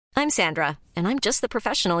I'm Sandra, and I'm just the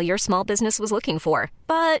professional your small business was looking for.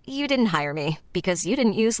 But you didn't hire me because you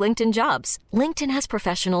didn't use LinkedIn Jobs. LinkedIn has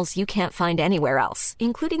professionals you can't find anywhere else,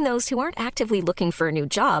 including those who aren't actively looking for a new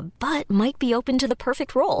job, but might be open to the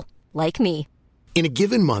perfect role, like me. In a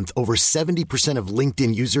given month, over 70% of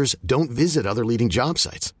LinkedIn users don't visit other leading job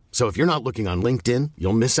sites. So if you're not looking on LinkedIn,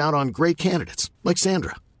 you'll miss out on great candidates like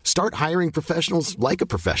Sandra. Start hiring professionals like a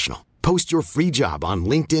professional. Post your free job on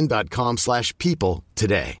linkedin.com/people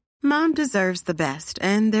today. Mom deserves the best,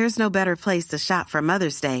 and there's no better place to shop for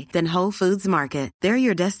Mother's Day than Whole Foods Market. They're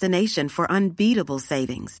your destination for unbeatable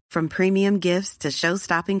savings, from premium gifts to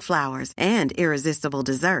show-stopping flowers and irresistible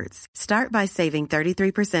desserts. Start by saving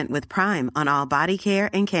 33% with Prime on all body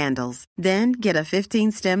care and candles. Then get a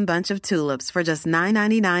 15-stem bunch of tulips for just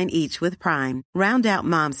 $9.99 each with Prime. Round out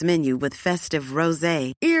Mom's menu with festive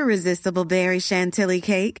rosé, irresistible berry chantilly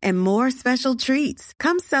cake, and more special treats.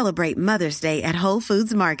 Come celebrate Mother's Day at Whole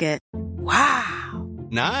Foods Market. Wow!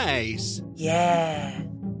 Nice! Yeah!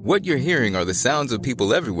 What you're hearing are the sounds of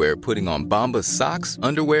people everywhere putting on Bombas socks,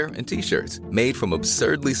 underwear, and T-shirts made from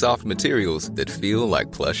absurdly soft materials that feel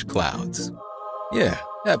like plush clouds. Yeah,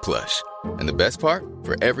 that plush. And the best part?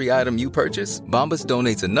 For every item you purchase, Bombas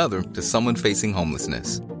donates another to someone facing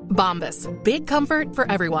homelessness. Bombas. Big comfort for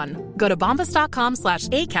everyone. Go to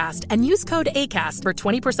bombas.com/ACAST and use code ACAST for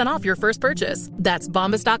 20% off your first purchase. That's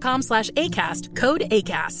bombas.com/ACAST. Code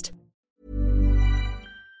ACAST.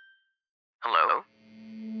 Hello?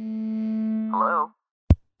 Hello?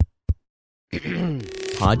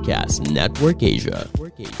 Podcast Network Asia.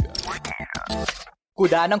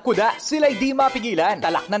 Kuda ng kuda, sila'y di mapigilan.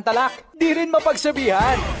 Talak ng talak, di rin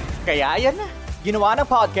mapagsabihan. Kaya yan na, ginawa ng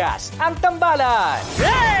podcast, ang Tambalan.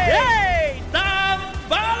 Hey!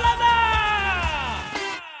 Tambalan na!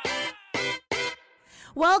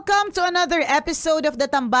 Welcome to another episode of the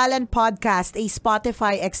Tambalan Podcast, a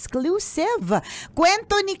Spotify exclusive.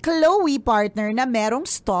 Kwento ni Chloe, partner, na merong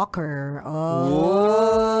stalker.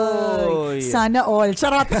 Oh, sana all.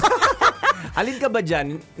 Charot. Alin ka ba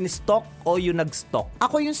dyan? Ni-stalk o yung nag-stalk?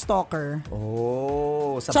 Ako yung stalker.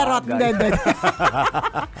 Oh, sa Charot. bagay.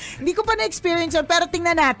 Hindi ko pa na-experience yun, pero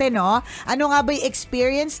tingnan natin, no? Ano nga ba yung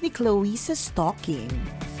experience ni Chloe sa stalking?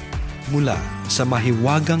 Mula sa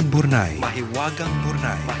Mahiwagang Burnay.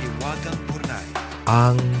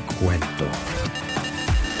 Ang kwento.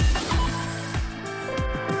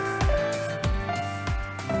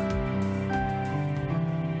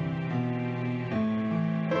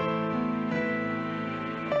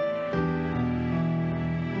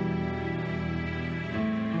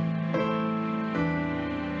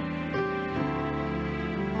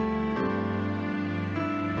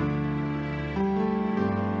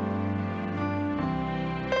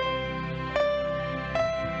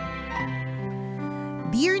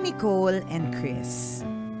 Dear Nicole and Chris,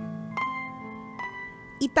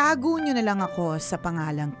 itago nyo na lang ako sa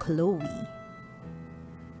pangalang Chloe.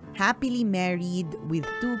 Happily married with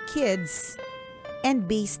 2 kids and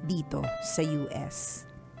based dito sa US.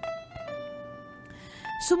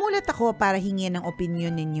 Sumulat ako para hingin ang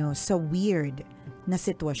opinion ninyo sa weird na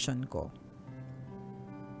sitwasyon ko.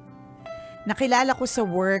 Nakilala ko sa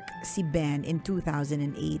work si Ben in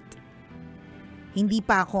 2008. Hindi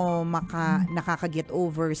pa ako nakaka-get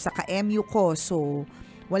over sa ka-MU ko, so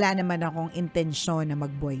wala naman akong intensyon na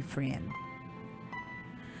mag-boyfriend.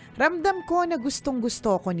 Ramdam ko na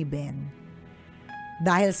gustong-gusto ko ni Ben.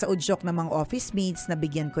 Dahil sa udyok ng mga office mates na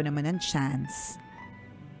bigyan ko naman ng chance,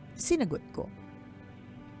 sinagot ko.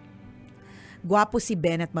 Gwapo si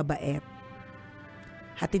Ben at mabait.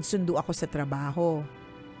 Hatid sundo ako sa trabaho.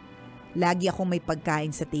 Lagi akong may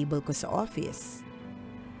pagkain sa table ko sa office.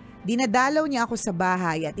 Dinadalaw niya ako sa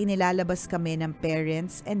bahay at inilalabas kami ng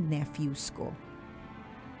parents and nephews ko.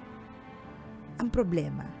 Ang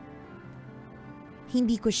problema,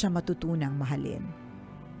 hindi ko siya matutunang mahalin.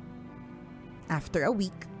 After a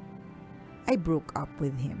week, I broke up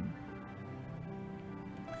with him.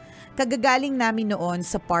 Kagagaling namin noon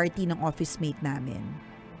sa party ng office mate namin.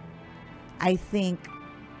 I think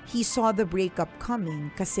he saw the breakup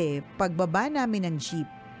coming kasi pagbaba namin ng jeep,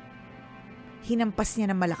 hinampas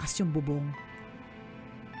niya ng malakas yung bubong.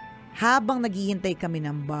 Habang naghihintay kami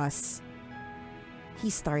ng bus,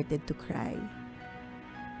 he started to cry.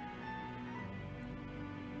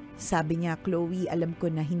 Sabi niya, Chloe, alam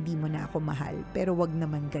ko na hindi mo na ako mahal, pero wag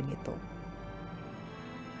naman ganito.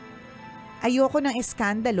 Ayoko ng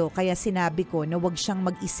eskandalo kaya sinabi ko na wag siyang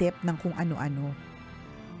mag-isip ng kung ano-ano.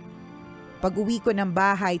 Pag uwi ko ng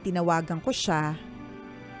bahay, tinawagan ko siya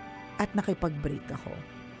at nakipag-break ako.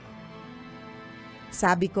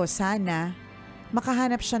 Sabi ko sana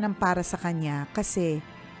makahanap siya ng para sa kanya kasi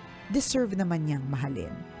deserve naman niyang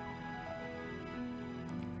mahalin.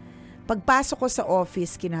 Pagpasok ko sa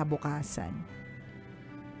office kinabukasan,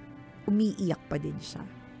 umiiyak pa din siya.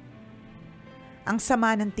 Ang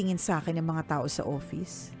sama ng tingin sa akin ng mga tao sa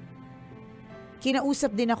office.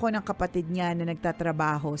 Kinausap din ako ng kapatid niya na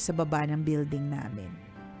nagtatrabaho sa baba ng building namin.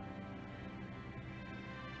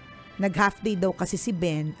 Nag-half day daw kasi si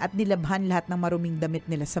Ben at nilabhan lahat ng maruming damit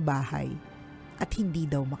nila sa bahay at hindi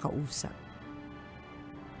daw makausap.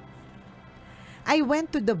 I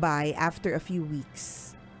went to Dubai after a few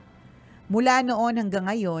weeks. Mula noon hanggang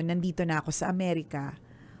ngayon, nandito na ako sa Amerika.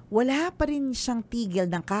 Wala pa rin siyang tigil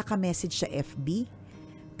ng kaka-message sa FB,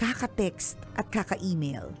 kaka-text at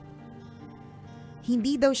kaka-email.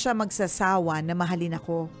 Hindi daw siya magsasawa na mahalin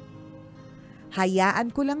ako.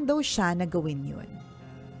 Hayaan ko lang daw siya na gawin yun.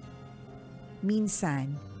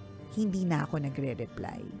 Minsan, hindi na ako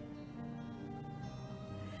nagre-reply.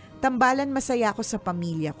 Tambalan masaya ako sa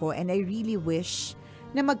pamilya ko and I really wish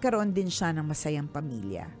na magkaroon din siya ng masayang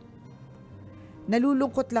pamilya.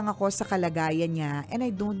 Nalulungkot lang ako sa kalagayan niya and I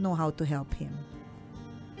don't know how to help him.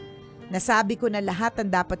 Nasabi ko na lahat ang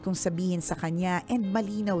dapat kong sabihin sa kanya and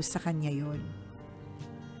malinaw sa kanya yon.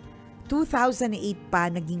 2008 pa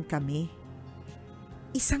naging kami.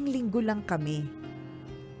 1 linggo lang kami.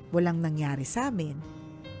 Walang nangyari sa amin.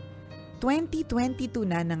 2022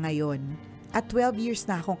 na ngayon at 12 years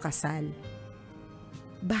na akong kasal.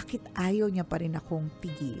 Bakit ayaw niya pa rin akong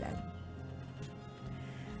pigilan?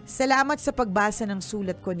 Salamat sa pagbasa ng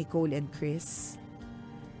sulat ko, Nicole and Chris.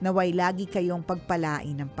 Naway lagi kayong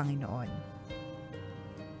pagpalain ng Panginoon.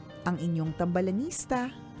 Ang inyong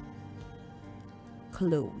tambalanista,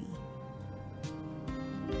 Chloe.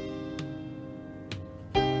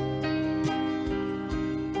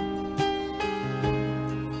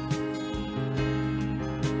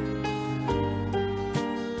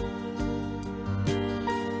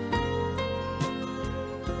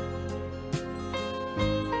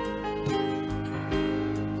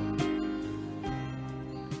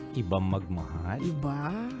 Ibang magmahal.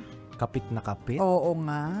 Iba? Kapit na kapit. Oo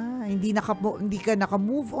nga. Hindi ka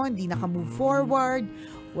naka-move on, hindi naka-move forward.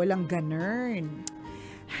 Walang ganun.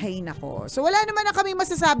 Hay nako. So wala naman na kami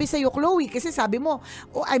masasabi sa iyo, Chloe, kasi sabi mo,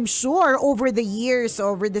 I'm sure over the years,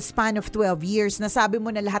 over the span of 12 years, nasabi mo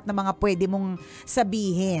na lahat ng mga pwede mong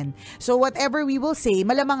sabihin. So whatever we will say,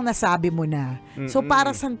 malamang nasabi mo na. So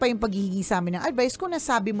para saan pa yung paghihingi sa amin ng advice kung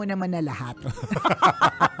nasabi mo naman na lahat?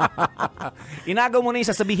 Inagaw mo na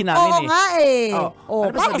yung sasabihin namin Oo nga eh. Ano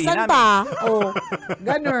ba para sabihin saan namin? pa?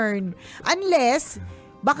 Ganun. Unless,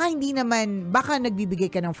 baka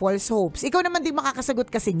nagbibigay ka ng false hopes. Ikaw naman din makakasagot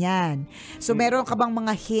kasi niyan. So meron ka bang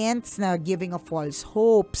mga hints na giving of false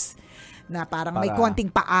hopes? Na parang may konting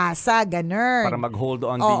paasa, ganun. Para mag-hold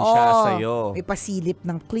on din siya sa'yo. May pasilip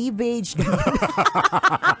ng cleavage, ganun.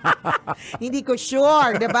 Hindi ko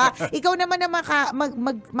sure, diba? Ikaw naman na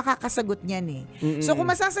makakasagot niyan eh. So kung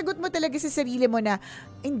masasagot mo talaga sa sarili mo na,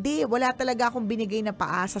 hindi, wala talaga akong binigay na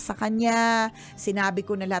paasa sa kanya, sinabi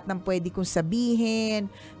ko na lahat ng pwede kong sabihin,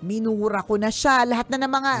 minura ko na siya, lahat na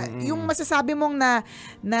ng mga, yung masasabi mong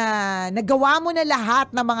na nagawa mo na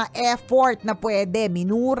lahat ng mga effort na pwede,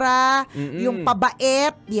 minura, yung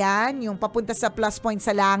pabait, yan, yung papunta sa plus point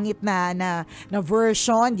sa langit na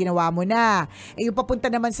version, ginawa mo na. Yung papunta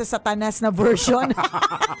naman sa satanas na version,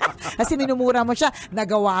 kasi minumura mo siya,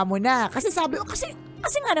 nagawa mo na. Kasi sabi ko, kasi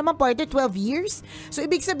nga naman partner, 12 years. So,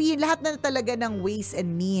 ibig sabihin, lahat na talaga ng ways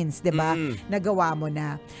and means, diba? Nagawa mo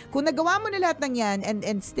na. Kung nagawa mo na lahat ng yan,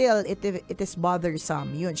 and still, it is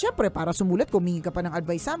bothersome, yun. Siyempre, para sumulat, kumingi ka pa ng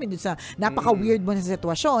advice sa amin dun sa napaka-weird mo na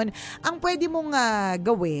sitwasyon, ang pwede mong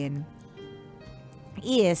gawin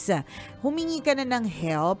is, humingi ka na ng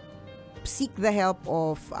help, seek the help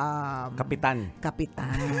of Kapitan.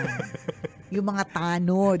 Yung mga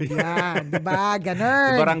tanod, yan. Diba?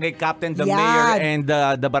 Ganun. The barangay captain, the mayor, and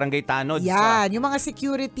the barangay tanod. Yan. Yung mga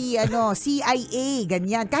security, CIA,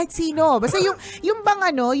 ganyan. Kahit sino. Basta yung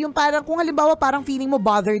bang yung parang, kung halimbawa parang feeling mo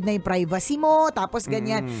bothered na yung privacy mo, tapos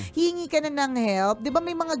ganyan, hihingi ka na ng help. Diba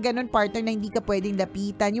may mga ganun partner na hindi ka pwedeng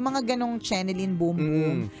lapitan. Yung mga ganong channeling boom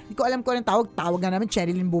boom. Hindi ko alam kung anong tawag na namin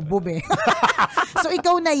channeling boom boom eh. So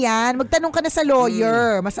ikaw na yan. Magtanong ka na sa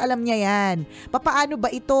lawyer. Mas alam niya yan. Papaano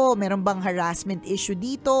ba ito? Meron bang harassment issue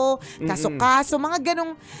dito? Kaso-kaso, mga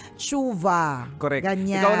ganong syuva. Correct.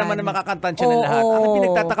 Ganyan. Ikaw naman na makakansya ng lahat. Ang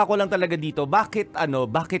pinagtataka ko lang talaga dito, bakit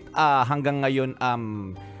hanggang ngayon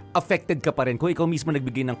affected ka pa rin kung ikaw mismo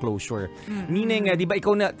nagbigay ng closure? Meaning, di ba,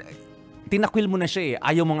 ikaw na tinakwil mo na siya eh.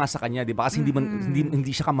 Ayaw mo nga sa kanya, di ba? Kasi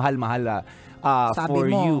hindi siya kamahal-mahal for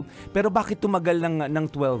mo. You. Pero bakit tumagal ng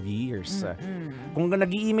 12 years? Kung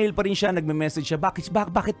nag-i-email pa rin siya, nagme-message siya,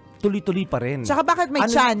 bakit tuloy-tuloy pa rin. Tsaka bakit may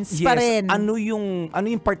chance pa rin? Ano yung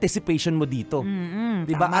participation mo dito?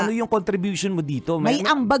 'Di ba? Ano yung contribution mo dito? May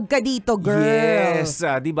ambag ka dito, girl. Yes,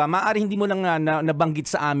 'di ba? Maaari hindi mo lang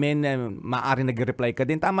nabanggit sa amin, maaari nag-reply ka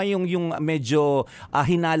din. Tama yung medyo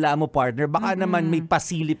hinala mo, partner. Baka naman may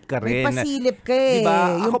pasilip ka rin. May pasilip ka eh.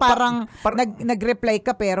 Diba? Yung parang nag-reply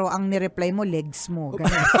ka pero ang nireply mo legs mo.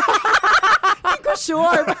 Ganun.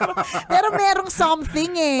 Sure. Pero merong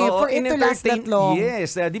something for it to last that long.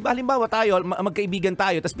 Yes. Di ba, halimbawa tayo, magkaibigan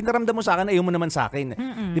tayo, tapos pinaramdam mo sa akin, ayaw mo naman sa akin.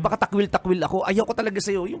 Di ba, katakwil-takwil ako, ayaw ko talaga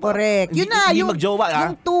sa'yo. Correct. Yun na, yung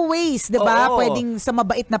two ways, di ba? Pwedeng sa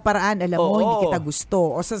mabait na paraan, alam mo, hindi kita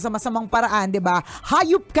gusto. O sa masamang paraan, di ba?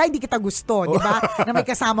 Hayop ka, hindi kita gusto. Di ba? Na may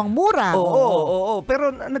kasamang mura. Oo.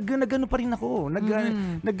 Pero nag-ano pa rin ako.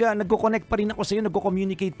 Nagko-connect pa rin ako sa'yo,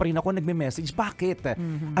 nagko-communicate pa rin ako, nagme-message. Bakit?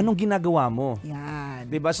 Anong ginagawa mo? Yan.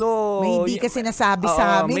 Diba? So, may hindi ka sinasabi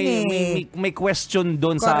sa amin may question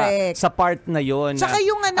doon sa part na yon. Tsaka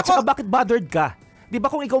yung At saka bakit bothered ka? Diba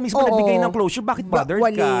kung ikaw mismo nagbigay ng closure, bakit bothered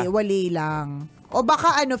ka? Wali lang. O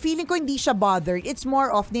baka feeling ko hindi siya bothered. It's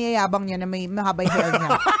more of niyayabang niya na may mahabay hair niya.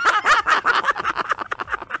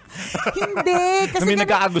 Hindi. Kasi may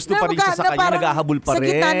nag-aagusto pa rin siya sa kanya, nag-ahabol pa rin. Sa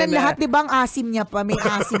gitna ng lahat, di ba, ang asim niya pa, may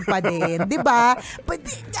asim pa din. Di ba?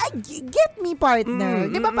 Get me, partner.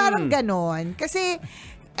 Di ba parang ganon? Kasi,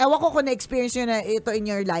 ewan ko kung na-experience nyo na ito in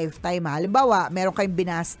your lifetime. Halimbawa, meron kayong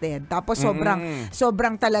binasted. Tapos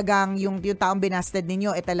sobrang talagang yung taong binasted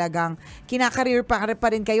ninyo talagang kinakareer pa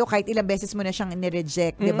rin kayo kahit ilang beses mo na siyang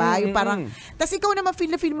nireject. Diba? Yung parang, tas ikaw naman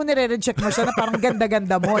feel mo nire-reject mo siya na parang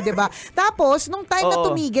ganda-ganda mo. Diba? Tapos, nung time na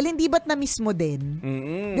tumigil, hindi ba't na-miss mo din?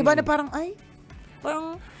 Diba na parang,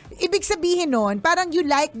 ibig sabihin nun, parang you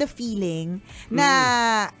like the feeling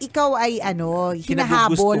na ikaw ay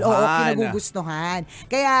hinahabol o kinagugustuhan.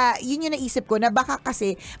 Kaya yun yung naisip ko na baka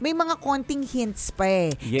kasi may mga konting hints pa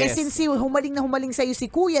eh. Yes. Since humaling sa'yo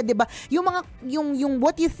si Kuya, 'di ba? Yung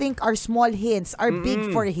what you think are small hints are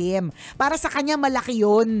big for him. Para sa kanya malaki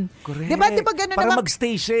yun. Correct. 'Di ba ganun para naman?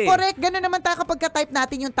 Magstay siya. Correct. Ganun naman tayo kapag ka-type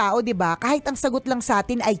natin yung tao, 'di ba? Kahit ang sagot lang sa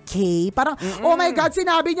atin ay K. Parang oh my God,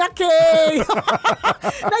 sinabi niya K.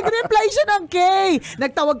 Nag-reply siya ng K.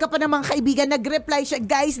 Nagtawag ka pa ng mga kaibigan, nag-reply siya.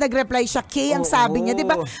 Guys, nag-reply siya K ang sabi niya, 'di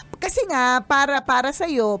ba? Kasi nga para sa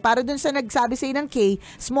iyo, para dun sa nagsabi sa ng K,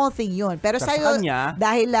 small thing 'yun. Pero sa iyo,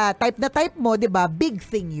 dahil type na type mo, 'di ba? Big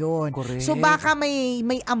thing 'yun. Correct. So baka may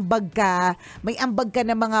ambag ka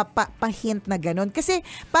na mga pa-hint na ganun. Kasi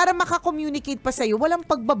para maka-communicate pa sa iyo, walang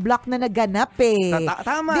pagbablock na naganap eh.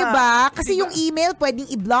 Tama. 'Di ba? Kasi yung email pwedeng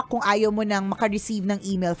i-block kung ayaw mo nang maka-receive ng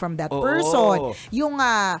email from that person. Yung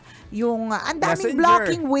ang daming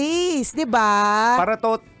blocking ways, 'di ba?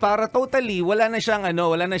 Para totally wala na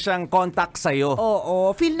siyang contact sa iyo.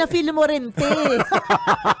 Oo, feel mo rin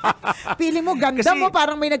feeling mo ganda kasi, mo,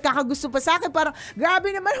 parang may nagkakagusto pa sa akin, parang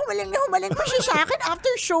grabe naman humaling pa siya sa akin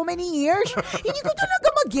after so many years. Hindi ko talaga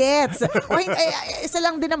mag-gets. Isa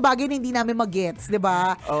lang din ang bagay na hindi namin mag-gets, 'di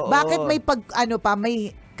ba? Bakit may may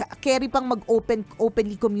carry pang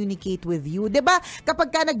openly communicate with you. 'Di ba? Kapag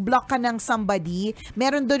ka nag-block ka ng somebody,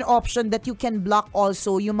 meron doon option that you can block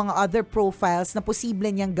also yung mga other profiles na posible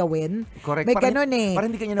niyang gawin. Correct. May ganun eh. Para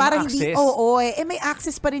hindi kanya na ma-access. May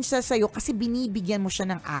access pa rin siya sa'yo kasi binibigyan mo siya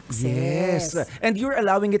ng access. Yes. And you're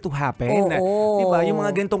allowing it to happen. 'Di ba? Yung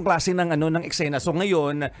mga ganitong klase ng ng eksena. So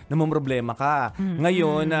ngayon, namomroblema ka.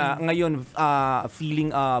 Ngayon feeling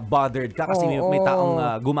bothered ka kasi may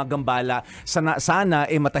taong gumagambala. Sana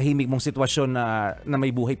matahimik mong sitwasyon na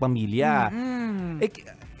may buhay pamilya.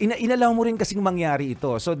 Inalaw mo rin kasing mangyari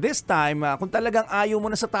ito. So this time, kung talagang ayaw mo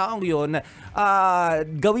na sa taong yun,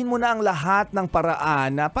 gawin mo na ang lahat ng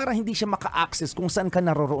paraan para hindi siya maka-access kung saan ka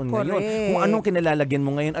naroroon ngayon. Kung anong kinalalagyan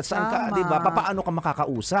mo ngayon at saan ka, di ba? Paano ka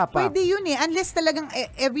makakausap? Pwede yun eh. Unless talagang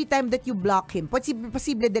every time that you block him,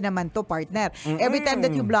 posible din naman to, partner. Every time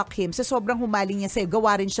that you block him, sa sobrang humaling niya sa'yo,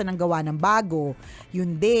 gawa rin siya ng gawa ng bago.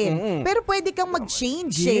 Yun din. Pero pwede kang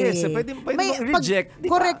mag-change yes, pwede mag-reject.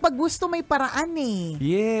 Correct. Pag gusto may paraan eh.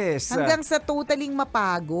 Yes. Hanggang sa totaling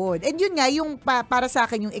mapagod. And yun nga, yung para sa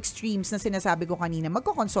akin, yung extremes na sinasabi ko kanina,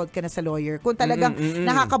 magko-consult ka na sa lawyer. Kung talagang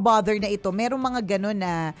nakaka-bother na ito, merong mga gano'n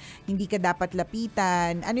na hindi ka dapat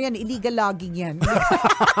lapitan. Ano yan? Illegal logging yan.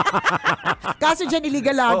 Kaso dyan,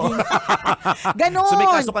 illegal logging. Ganon. So may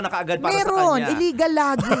kaso ka na kaagad para sa kanya. Meron, illegal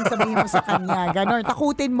logging, sabihin mo sa kanya. Ganon,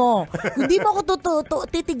 takutin mo. Kung di mo ako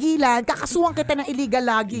titigilan, kakasuhan kita ng illegal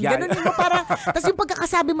logging. Ganon mo parang, tapos yung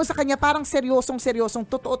pagkakasabi mo sa kanya, parang seryosong,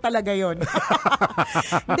 totoo talaga yon.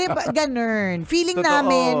 Diba, ganon. Feeling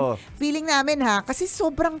namin ha, kasi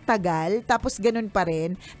sobrang tagal, tapos ganon pa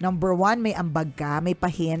rin. Number 1, may ambag ka, may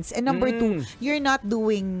pa-hints. And number 2, you're not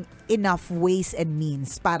doing enough ways and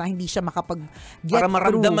means para hindi siya makapag-get para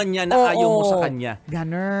maramdaman niya na ayaw mo sa kanya.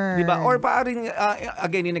 Ganun. Diba? Or paring,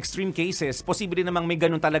 again, in extreme cases, posible namang may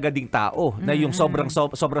ganun talaga ding tao na yung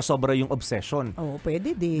sobra-sobra yung obsession.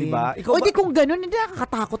 Pwede din. Diba? O di kung ganun, hindi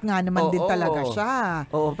nakakatakot nga naman din talaga siya.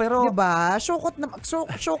 Pero diba? Shokot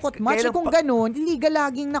much. Kung ganun, illegal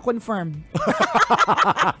logging na confirmed.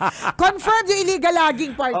 Confirmed yung illegal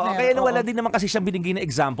logging, partner. Kaya wala din naman kasi siyang binigay na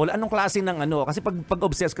example. Anong klase ng kasi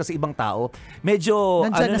pag-obsess kasi ibang tao, medyo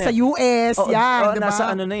nandyan na sa US, diba?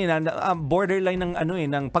 Nasa borderline ng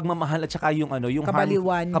ng pagmamahal at saka yung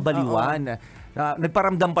kabaliwan.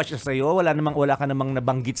 Nagparamdam pa siya sa iyo, wala ka namang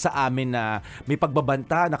nabanggit sa amin na may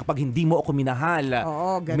pagbabanta na kapag hindi mo ako minahal,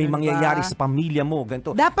 may mangyayari sa pamilya mo,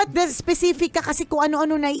 ganito. Dapat specific ka kasi kung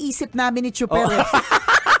ano-ano naiisip namin ni Chuper.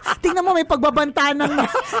 Tingnan mo, may pagbabanta ng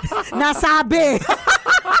nasabi.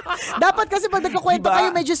 Dapat kasi pag nagkakwento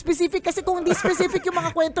kayo, medyo specific. Kasi kung hindi specific yung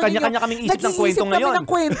mga kwento ninyo, kanya-kanya kaming isip ng kwento ngayon. Nag-iisip kami ng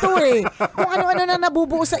kwento Kung ano-ano na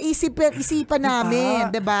nabubuo sa isipan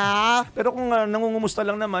namin, diba? Pero kung nangungumusta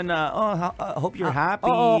lang naman na, hope you're happy.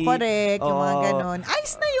 Correct. Yung mga ganon.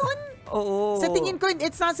 Ayos na yun. Oo. Sa tingin ko,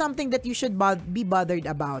 it's not something that you should be bothered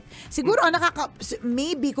about. Siguro,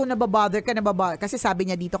 maybe kung nababother ka, kasi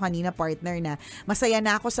sabi niya dito kanina, partner, na masaya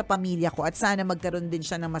na ako sa pamilya ko at sana magkaroon din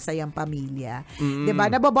siya ng masayang pamilya.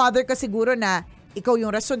 Diba? Nababother ka siguro na ikaw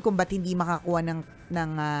yung rason kung ba't hindi makakuha ng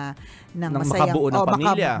masayang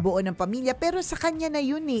makabuo ng pamilya. Pero sa kanya na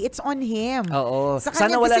yun It's on him. Oo. Sa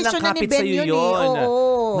kanya, sana wala nang decision kapit na sa iyo yun.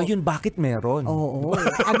 Ngayon, bakit meron? Oo.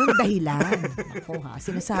 Anong dahilan? Ako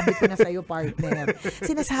sinasabi ko na sa iyo, partner.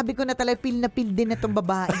 Sinasabi ko na talaga, pil na pil din na itong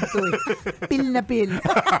babae ito Pil na pil.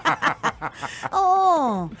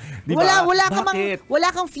 Oo. Diba? Wala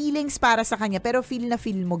kang feelings para sa kanya, pero feel na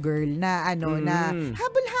feel mo, girl, na na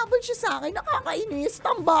habol-habol siya sa akin, nakakainis,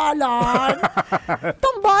 tambalan.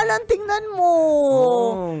 Tambalan, tingnan mo.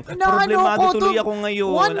 Problemado tuloy ako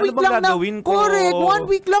ngayon. Ano bang gagawin ko? Correct.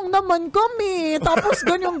 1 week lang naman kami. Tapos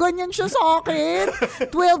ganyan siya sa akin.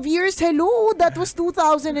 12 years, hello. That was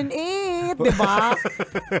 2008. Diba?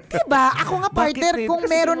 Diba? Ako nga, partner, kung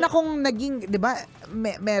meron akong naging, diba,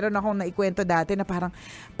 meron akong naikwento dati na parang,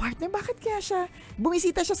 partner, bakit kaya siya,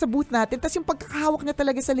 bumisita siya sa booth natin, tapos yung pagkakahawak niya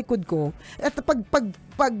talaga sa likod ko, at pagkapit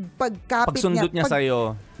niya. Pagsundot niya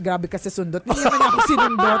sa'yo. Grabe ka sa sundot. Hindi naman ako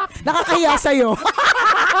sinundot. Nakakahiya sa'yo.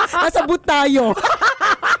 Nasa booth tayo.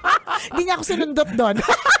 Hindi niya ako sinundot doon.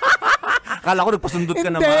 Kala ko nagpasundot ka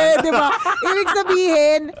naman. Hindi, di ba? Ibig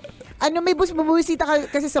sabihin, may bumisita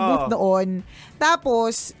kasi sa booth noon.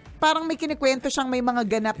 Tapos, parang may kinikwento siyang may mga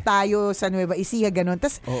ganap tayo sa Nueva Ecija, ganun.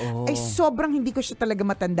 Tapos, ay sobrang hindi ko siya talaga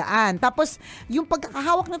matandaan. Tapos, yung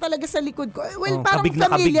pagkakahawak na talaga sa likod ko, parang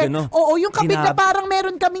familiar. Oo, yung kabig na parang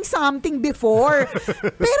meron kaming something before.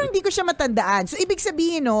 Pero hindi ko siya matandaan. So, ibig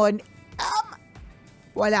sabihin nun,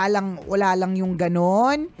 wala lang yung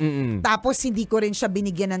ganon. Tapos, hindi ko rin siya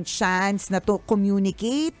binigyan ng chance na to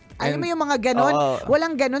communicate. Alam mo yung mga ganon?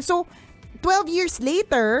 Walang ganon. So, 12 years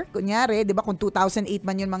later, kunyari, di ba, kung 2008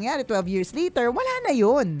 man yun mangyari, 12 years later, wala na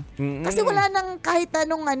yun. Kasi wala nang kahit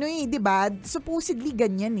anong di ba, supposedly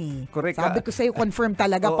ganyan Correct. Sabi ko sa'yo, confirm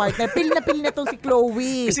talaga, partner. Pil na tong si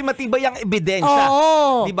Chloe. Kasi matibay ang ebidensya.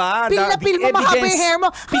 Di ba? Pil na pil mo, mahaba yung hair mo.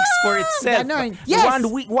 Speaks for itself. Ganon. Yes.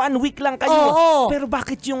 One week lang kayo. Pero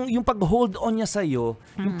bakit yung pag-hold on niya sa'yo,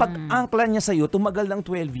 yung pag-angkla niya sa'yo, tumagal ng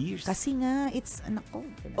 12 years? Kasi nga, it's,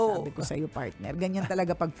 sabi ko sa'yo, partner, ganyan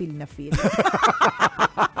talaga pag feel na feel.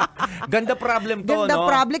 Ganda problem to, ganda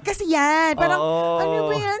problem. Kasi yan, parang, ano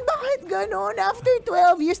ba yan? Bakit ganon? After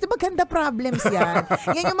 12 years, diba ganda problems yan?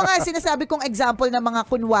 Yan yung mga sinasabi kong example ng mga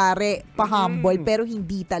kunwari, pa-humble, pero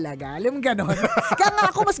hindi talaga. Alam mo ganon? Kaya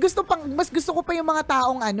nga ako, mas gusto ko pa yung mga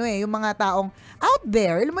taong yung mga taong out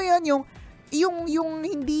there. Alam mo yun, yung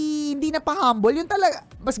hindi na pa-humble, yun talaga,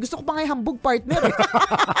 mas gusto ko pa nga hambog, partner.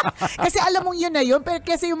 Kasi alam mong yun na yun, pero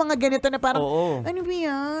kasi yung mga ganito na parang, ano ba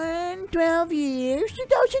yan? 12 years?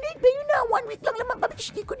 2008 ba yun na? 1 week lang naman kami,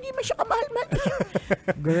 hindi man siya kamahal-mahal.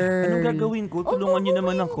 Girl. Anong gagawin ko? Tulungan niyo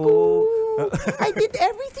naman ako. I did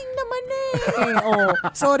everything naman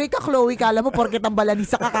Sorry ka, Chloe, kala mo porket ang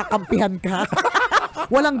balanisa kakakampihan ka.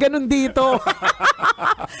 Walang ganun dito.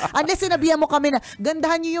 Unless sinabihan mo kami na,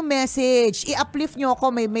 gandahan nyo yung message, i-uplift nyo ako,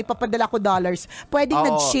 may papadala ko dollars. Pwedeng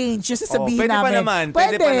nag-change yung sasabihin namin.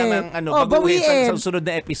 Pwede pa naman, baguhin sa susunod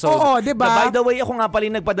na episode. Oo, diba? By the way, ako nga pala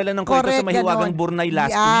yung nagpadala ng kwento sa Mahiwagang Burnay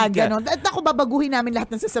last week. Ganon. At ako, babaguhin namin lahat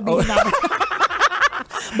ng sasabihin namin.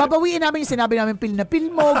 Babawiin namin yung sinabi namin, pil na pil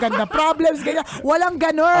mo, ganda problems, ganyan. Walang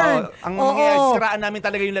ganon. Ang siraan namin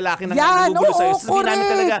talaga yung lalaki na nagugulo sa'yo. Sabihin namin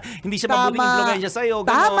talaga, hindi siya mabuting influensya sa'yo.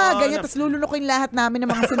 Tama, ganyan. Tapos lulunukin lahat namin ng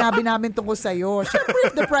mga sinabi namin tungkol sa'yo. Siyempre,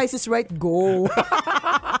 if the price is right, go.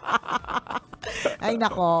 Ay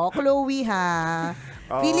nako, Chloe ha.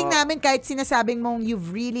 Feeling namin kahit sinasabing mong you've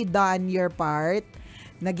really done your part,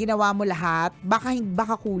 na ginawa mo lahat,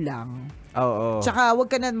 baka kulang. Oo. Tsaka wag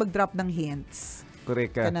ka na mag-drop ng hints.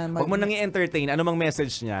 Correct ka. Huwag mo nang i-entertain. Ano mang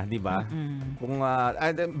message niya, di ba? Kung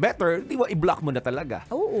better, di ba, i-block mo na talaga.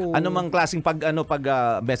 Oo. Ano mang klaseng pag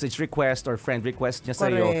message request or friend request niya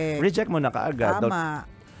sa'yo, reject mo na kaagad. Tama.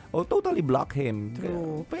 Totally block him.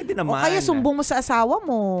 True. Pwede naman. O kaya sumbong mo sa asawa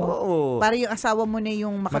mo. Oo. Para yung asawa mo na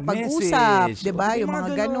yung makapag-usap. Di ba? Yung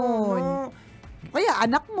mga ganun. Kaya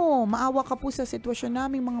anak mo, maawa ka po sa sitwasyon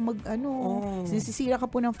namin, mga sinisisira ka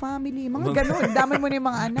po ng family, mga ganun. Damay mo na yung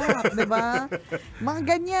mga anak, di ba? Mga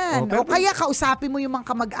ganyan. O kaya kausapin mo yung mga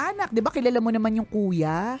kamag-anak, di ba? Kilala mo naman yung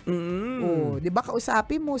kuya. O, di ba?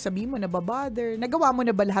 Kausapin mo, sabihin mo, nababother. Nagawa mo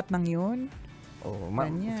na ba lahat ng yun?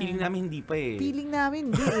 Feeling namin hindi pa eh. Feeling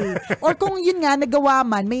namin hindi eh. Or kung yun nga, nagawa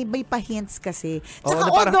man, may pa-hints kasi. Tsaka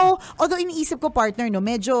although iniisip ko partner, no,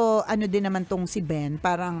 medyo din naman tong si Ben,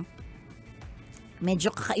 parang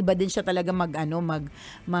medyo kakaiba din siya talaga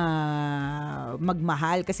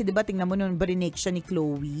magmahal. Kasi diba, tingnan mo nung barinig siya ni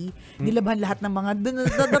Chloe, nilaban lahat ng mga,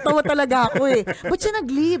 natawa talaga ako eh. Ba't siya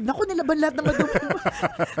nag-leave? Naku, nilaban lahat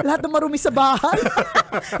ng marumi sa bahay.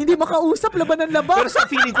 Hindi makausap, laban ng laban. Pero sa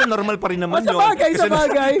feeling ko, normal pa rin naman yun. Sa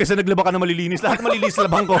bagay. Kasi naglaba ka na malilinis. Lahat malilinis sa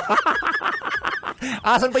labang ko.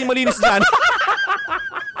 Asan pa yung malinis dyan?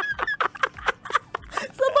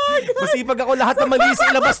 Masipag ako, lahat ng malinis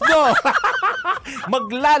sa labas nyo.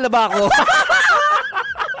 Maglalaba ako.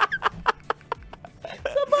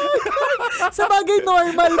 Sa bagay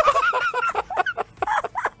normal.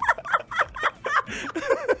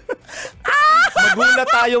 Magulat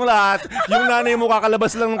tayong lahat. Yung nanay mo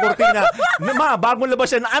kakalabas lang ng kurtina. Ma, bagong labas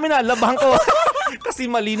yan. Amin na, labahan ko. Kasi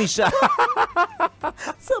malinis siya.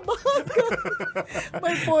 Sa bagay.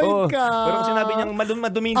 May point ka. Pero kung sinabi niyang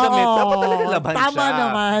maduming damit, dapat talaga laban siya. Tama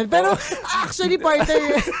naman. Pero actually,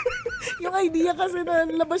 partner, yung idea kasi na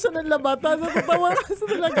labas siya ng labata, natatawa kasi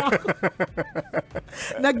talaga ako.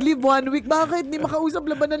 Nag-leave 1 week, bakit? Hindi makausap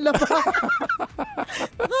laban ng laba.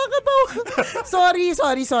 Nakakatawa. Sorry.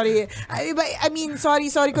 I mean, sorry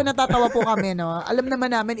kung natatawa po kami, no? Alam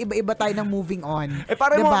naman namin, iba-iba tayo ng moving on.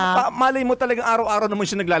 Para diba? Malay mo talagang araw-araw naman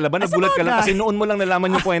siya naglalaban. Nagulat ka lang kasi noon mo lang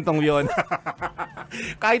nalaman yung kwentong yon.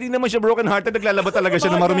 Kahit hindi naman siya broken-hearted, naglalaba talaga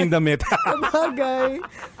siya ng maruming damit. Sabagay.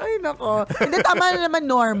 Ay, nako. Hindi, tama na naman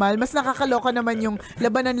normal. Mas nakakaloka naman yung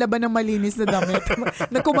laban ng malinis na damit.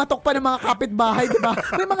 Nagkumatok pa ng mga kapitbahay, di ba?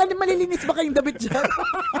 May mga malilinis ba kayong damit dyan?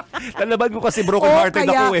 Lalaban ko kasi broken-hearted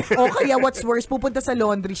ako eh. O kaya what's worse, pupunta sa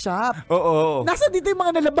laundry shop. Oo. Nasa dito yung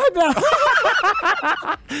mga nalaban na.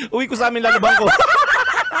 Uwi ko sa amin, lalaban ko.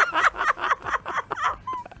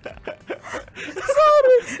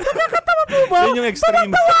 Sorry. Nakakatawa po ba? Yun yung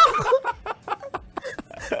extreme. Tawa ako.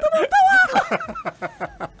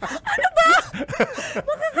 Ano ba?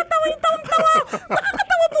 Nakakatawa yung tawang-tawa.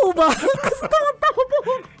 Nakakatawa po ba? Kasi tawang-tawa po.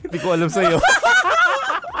 Hindi ko alam sa'yo.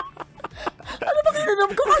 Ano ba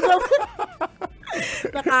kinanom ko kagabi?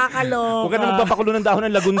 Nakakaloka. Huwag ka na magpapakulo ng dahon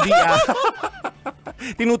ng lagundi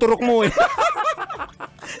Tinuturok mo eh.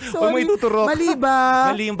 Huwag mo ituturok. Mali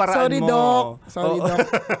ba? Mali yung paraan mo. Sorry,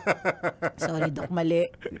 Doc.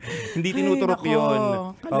 Mali. Hindi tinuturok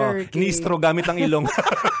yun. Nistro gamit ang ilong.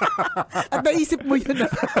 At naisip mo yun.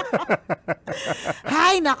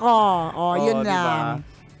 Hay, nako. Yun lang.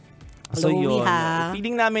 So yun,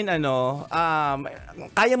 feeling namin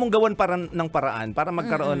kaya mong gawan ng paraan para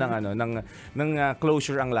magkaroon ng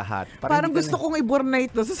closure ang lahat. Parang gusto kong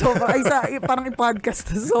i-burnate to sa sobrang parang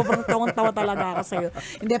i-podcast to. Sobrang tawang-tawa talaga ako sa'yo.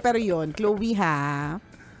 Hindi, pero yun, Chloe ha.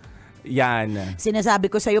 Yan.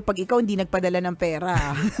 Sinasabi ko sa'yo, pag ikaw hindi nagpadala ng pera,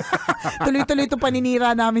 tuloy-tuloy itong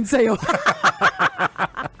paninira namin sa'yo.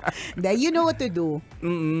 You know what to do.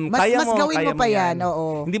 Mas gawin mo pa yan.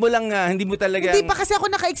 Oo. Hindi mo talaga. Hindi pa kasi ako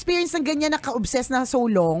naka-experience ng ganyan, naka-obsess na so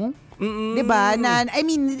long. 'Diba? Na I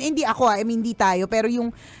mean, hindi ako, hindi tayo, pero yung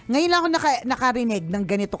ngayon lang ako nakarinig ng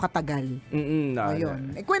ganito katagal.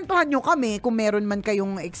 Ayun. Kwentuhan nyo kami kung meron man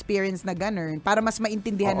kayong experience na ganun para mas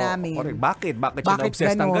maintindihan namin. Correct. Bakit siya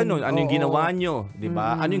na-obsessed ng ganun? Ano yung ginawa nyo? 'Di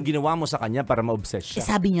ba? Ano yung ginawa mo sa kanya para ma-obsess siya?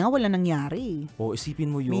 Sabi niya wala nangyari. Isipin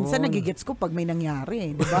mo yun. Minsan nagigets ko pag may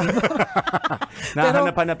nangyari, 'di ba?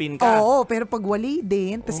 Nahanap-hanapin ka. Oo, pero pag wali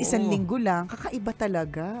din, tas isang linggo lang, kakaiba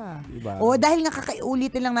talaga. Diba? Dahil nga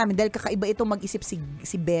ulitin lang namin, dahil kakaiba itong mag-isip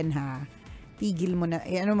si Ben, ha. Tigil mo na,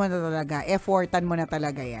 ano mo na talaga, effortan mo na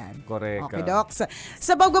talaga yan. Correct. Okay, Doc.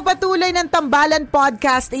 Sa pagpapatuloy ng Tambalan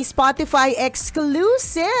Podcast, a Spotify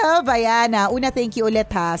exclusive. Ayan, una thank you ulit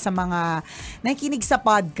ha sa mga nakikinig sa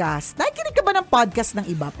podcast. Nakikinig ka ba ng podcast ng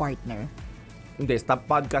iba, partner? Hindi, stop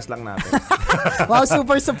podcast lang natin. Wow,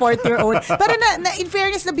 super support your own. Pero in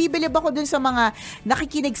fairness, nabibilib ako dun sa mga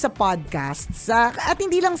nakikinig sa podcasts. At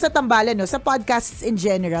hindi lang sa Tambalan, no, sa podcasts in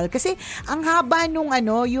general. Kasi ang haba nung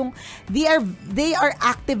yung they are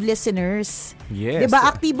active listeners. Yes. 'Di ba?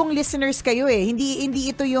 Aktibong listeners kayo eh. Hindi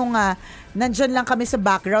ito yung nandyan lang kami sa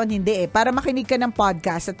background, hindi eh. Para makinig ka ng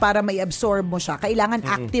podcast at para may absorb mo siya, kailangan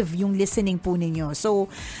active yung listening po ninyo. So,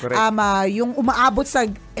 yung umaabot sa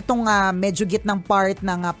itong medyo gitnang part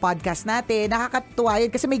ng podcast natin, nakakatuwa yan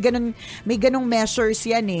kasi may ganong measures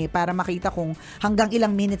yan eh para makita kung hanggang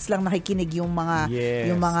ilang minutes lang nakikinig yung mga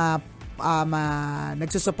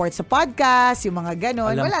nagsusupport sa podcast, yung mga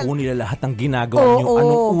ganon. Alam po nila lahat ng ginagawa nyo.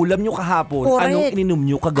 Anong ulam nyo kahapon? Correct. Anong ininom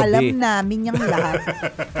nyo kagabi? Alam namin yung lahat.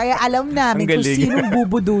 Kaya alam namin kung sinong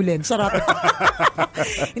bubudulin. Sarap.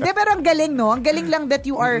 Hindi, pero ang galing, no? Ang galing lang that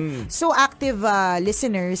you are so active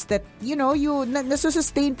listeners that,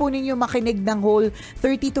 nasusustain po ninyo makinig ng whole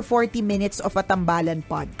 30 to 40 minutes of a Tambalan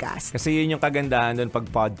podcast. Kasi yun yung kagandahan doon pag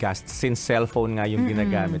podcast, since cellphone nga yung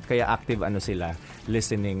ginagamit. Kaya active sila,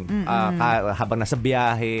 listening. Habang nasa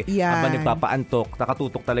biyahe, habang nagpapaantok,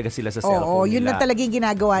 nakatutok talaga sila sa cellphone nila. Yun lang talaga yung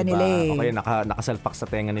ginagawa nila eh. O kaya nakasalpak sa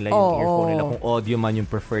tenga nila yung earphone nila kung audio man yung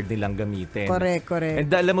preferred nilang gamitin. Correct. And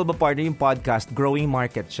alam mo ba, partner, yung podcast, growing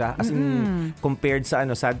market siya. As in, compared sa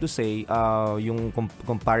sad to say, yung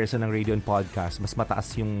comparison ng radio and podcast, mas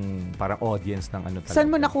mataas yung parang audience ng talaga.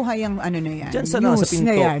 Saan mo nakuha yung na yan? Diyan sa news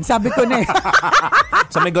pinto. Na yan. Sabi ko na eh.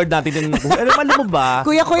 Sa may guard natin din nakuha. Alam mo ba?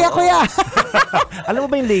 Kuya. Alam mo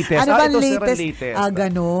ba yung latest? Ano ba latest?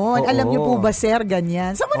 Ganon. Alam niyo po ba, sir,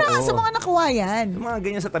 ganyan? Sa mga nakuha yan? Yung mga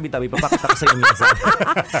ganyan sa tabi-tabi, papakita ko sa inyo minsan.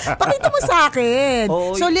 Pakita mo sa akin.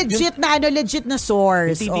 So legit na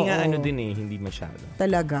source. Yung TV nga din hindi masyado.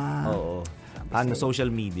 Talaga? Oo.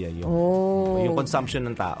 Social media yung consumption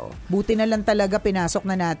ng tao. Buti na lang talaga pinasok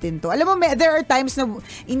na natin to. Alam mo, there are times na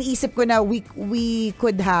iniisip ko na we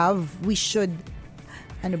should,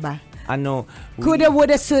 ano ba? Coulda,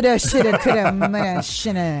 woulda, shoulda, coulda,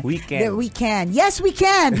 We can. We can. Yes, we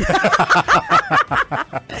can.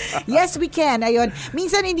 Yes, we can. Ayun.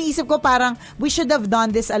 Minsan iniisip ko parang we should have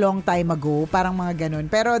done this a long time ago. Parang mga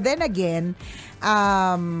ganun. Pero then again,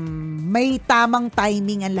 may tamang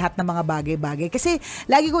timing ang lahat ng mga bagay-bagay. Kasi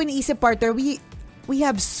lagi ko iniisip, partner, we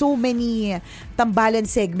have so many Tambalan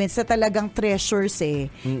segments na talagang treasures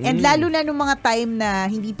eh. And lalo na nung mga time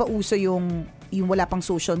na hindi pa uso yung wala pang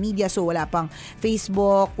social media, so wala pang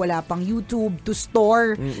Facebook, wala pang YouTube to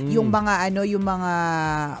store yung mga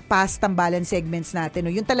past Tambalan segments natin.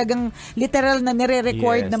 Yung talagang literal na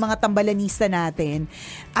nire-record ng mga tambalanista natin.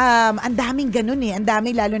 Ang daming ganun eh. Ang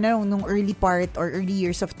daming, lalo na nung early part or early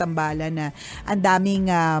years of Tambalan, na ang daming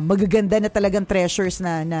magaganda na talagang treasures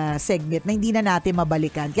na segment na hindi na natin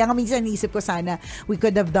mabalikan. Kaya nga minsan naisip ko sana we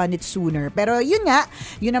could have done it sooner. Pero yun nga,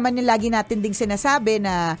 yun naman yung lagi natin ding sinasabi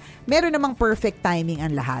na meron namang perfect timing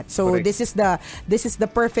ang lahat. So correct. This is the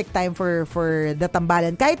perfect time for the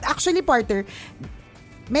Tambalan. Kahit actually, partner,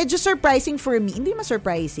 medyo surprising for me. Hindi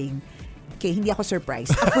surprising. Okay, hindi ako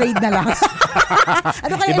surprised. Afraid na lang.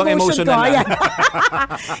 Ano kaya ibang emotion ko? Ayan.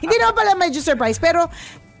 Hindi naman pala medyo surprised. Pero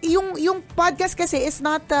yung podcast kasi is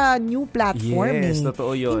not a new platform. Yes,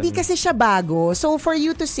 totoo yun. Hindi kasi siya bago. So for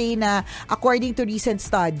you to say na according to recent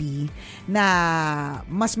study na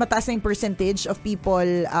mas mataas na yung percentage of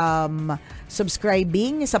people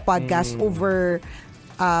subscribing sa podcast over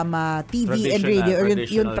TV and radio or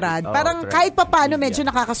yung trad. Parang kahit papaano medyo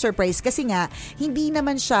nakaka-surprise kasi nga hindi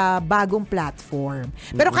naman siya bagong platform.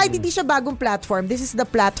 Pero kahit hindi siya bagong platform, this is the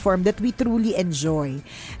platform that we truly enjoy.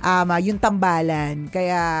 Yung Tambalan.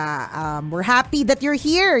 Kaya we're happy that you're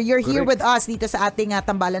here. You're here with us dito sa ating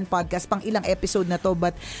Tambalan podcast. Pang ilang episode na to,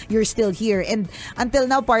 but you're still here. And until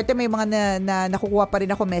now, parte may mga na nakukuha pa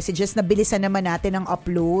rin ako messages na bilisan naman natin ang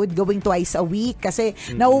upload, going twice a week kasi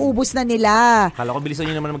nauubos na nila. Kala ko bilisan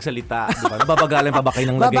nyo naman magsalita, di ba? Nababagalan pa ba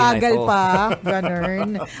kayo ng lagay na ito? Babagal pa, ganun.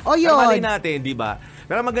 O yun. Malay natin, di ba?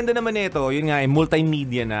 Pero maganda naman ito, yun nga,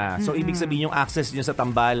 multimedia na. So, ibig sabihin yung access nyo sa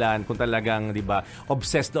tambalan, kung talagang, di ba,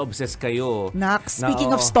 obsessed na obsessed kayo.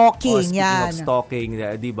 Speaking of stalking, yan. Speaking of stalking,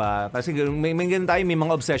 di ba? Kasi may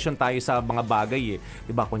mga obsession tayo sa mga bagay, eh.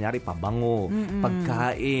 Di ba? Kunyari, pabango,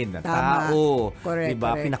 pagkain, tao, di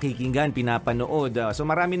ba? Pinakikinggan, pinapanood. So,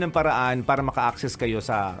 marami ng paraan para maka-access kayo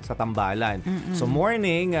sa tambalan. So,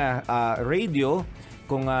 morning, radio,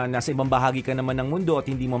 kung nasa ibang bahagi ka naman ng mundo at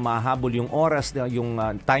hindi mo mahabol yung oras, yung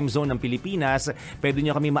time zone ng Pilipinas, pwede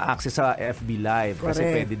nyo kami ma-access sa FB Live. Kasi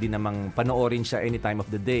pwede din namang panoorin siya any time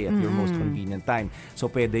of the day at your most convenient time.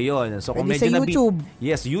 So, pwede yon. So, kung pwede medyo sa YouTube.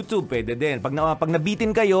 Yes, YouTube pwede din. Pag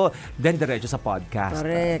nabitin kayo, then diretso sa podcast.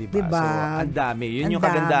 Correct, diba? So, ang dami. Yun yung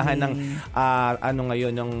kagandahan ng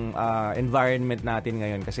ngayon, ng environment natin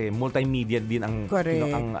ngayon. Kasi multimedia din ang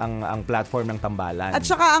platform ng tambalan. At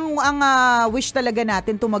saka ang wish talaga natin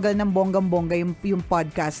tumagal ng bonggang-bongga yung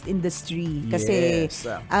podcast industry. Kasi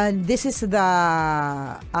this is the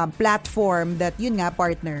platform that, yun nga,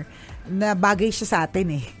 partner, na bagay siya sa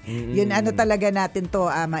atin eh. Yun talaga natin to,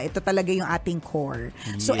 ito talaga yung ating core.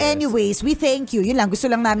 So anyways, we thank you. Yun lang, gusto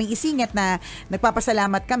lang namin isingit na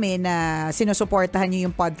nagpapasalamat kami na sinusuportahan niyo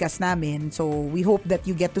yung podcast namin. So we hope that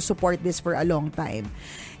you get to support this for a long time.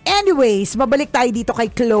 Anyways, babalik tayo dito kay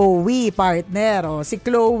Chloe, partner. Si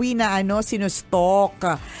Chloe na sinustalk.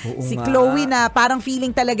 Chloe na parang feeling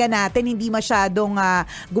talaga natin hindi masyadong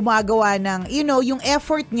gumagawa ng, yung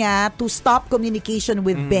effort niya to stop communication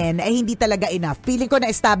with Ben ay hindi talaga enough. Feeling ko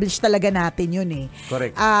na-establish talaga natin yun eh.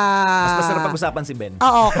 Correct. Mas masarap pag-usapan si Ben.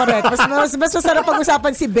 Oo, correct. Mas masarap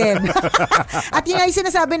pag-usapan si Ben. At yun ay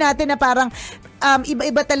sinasabi natin na parang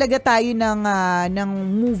iba-iba talaga tayo ng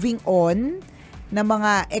moving on na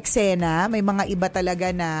mga eksena. May mga iba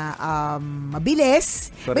talaga na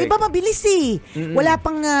mabilis. Correct. May iba mabilis eh. Wala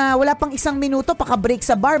pang isang minuto paka-break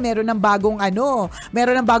sa bar, meron ng bagong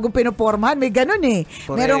pinupormahan, may ganun eh.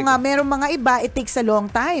 Merong mga iba it takes a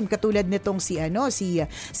long time, katulad nitong si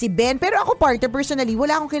Ben. Pero ako personally,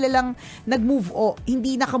 wala akong kilalang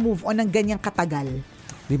hindi naka-move on ng ganyang katagal.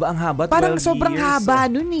 Di ba ang haba? Parang sobrang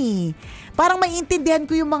haba nun eh. Parang maiintindihan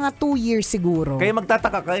ko yung mga 2 years siguro. Kaya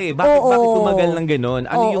magtataka ka eh. Bakit tumagal ng gano'n?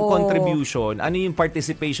 Ano yung contribution? Ano yung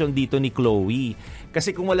participation dito ni Chloe?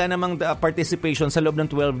 Kasi kung wala namang participation sa loob ng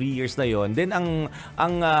 12 years na yon, then ang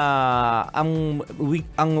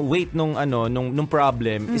weight nung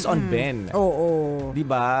problem is on Ben. Oo. 'Di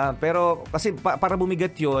ba? Pero kasi para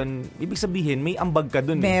bumigat yon, ibig sabihin may ambag ka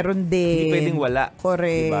dun. Meron din. Hindi pwedeng wala.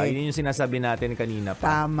 Correct. 'Di ba? Yun yung sinasabi natin kanina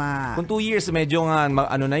pa. Tama. Kung 2 years medyo nga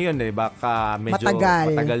na yun eh, baka medyo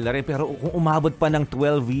matagal na rin, pero kung umabot pa ng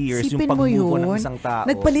 12 years sipin yung pagbuko ng isang tao.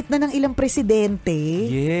 Nagpalit na ng ilang presidente.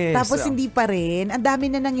 Yes. Tapos hindi pa rin. Ang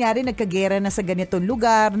dami na nangyari, nagkagera na sa ganitong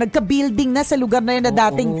lugar, nagka-building na sa lugar na yun na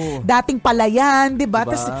dating palayan, 'di ba?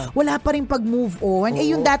 Tapos wala pa rin pag-move on.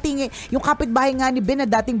 Yung yung kapitbahay nga ni Ben na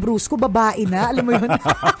dating brusco, babae na, alam mo yun.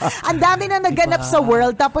 Ang dami na naganap sa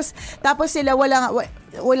world, tapos sila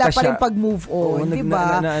wala pa rin pag-move on, 'di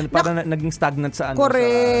ba? Parang naging stagnant sa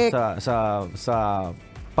correct.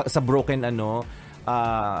 sa broken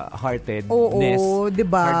heartedness. Oo, 'di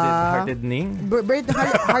ba? Heartedning?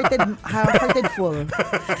 Heartedful.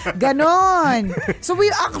 Ganon. So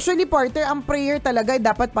we actually, partner, ang prayer talaga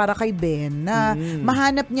dapat para kay Ben na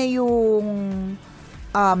mahanap niya yung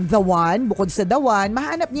the one, bukod sa the one,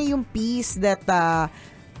 mahanap niya yung peace that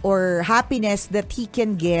or happiness that he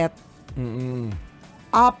can get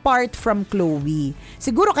apart from Chloe.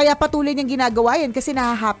 Siguro kaya patuloy niyang ginagawa yan kasi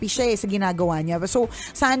nahahappy siya sa ginagawa niya. So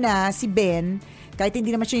sana si Ben, kahit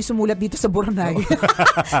hindi naman siya yung sumulat dito sa Bornay.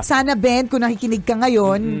 Sana, Ben, kung nakikinig ka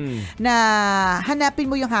ngayon, na hanapin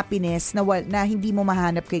mo yung happiness na hindi mo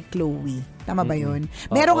mahanap kay Chloe. Tama ba yun?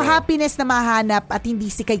 Merong happiness na mahanap at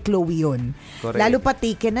hindi si kay Chloe yun. Correct. Lalo pa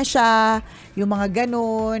taken na siya, yung mga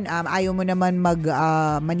ganun, ayaw mo naman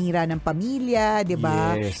manira ng pamilya, di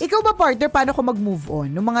ba? Yes. Ikaw ba, partner, paano ko mag-move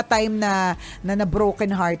on? Nung mga time na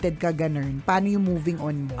broken-hearted ka, ganun, paano yung moving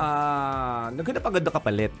on mo? Naghanap agad na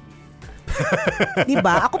kapalit.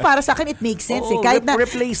 Diba? Ako para sa akin it makes sense kahit na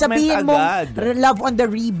sabihin mo love on the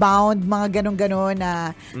rebound, mga ganon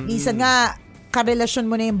na minsan nga karelasyon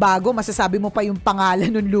mo na yung bago, masasabi mo pa yung pangalan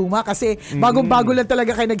ng luma kasi bagong-bago lang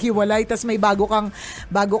talaga kayo naghiwalay, tas may bago kang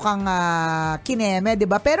kineme, 'di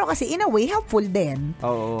ba? Pero kasi in a way helpful din.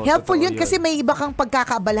 Helpful yun kasi may iba kang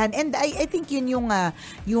pagkakaabalahan, and I think yun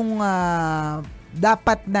yung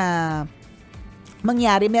dapat na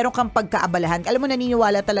mangyari, meron kang pagkaabalahan. Alam mo,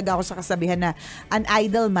 naniniwala talaga ako sa kasabihan na an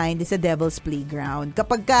idle mind is a devil's playground.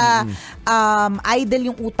 Kapag ka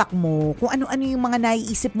idle yung utak mo, kung ano-ano yung mga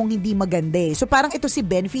naiisip mong hindi maganda eh. So parang ito si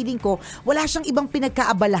Ben, feeling ko, wala siyang ibang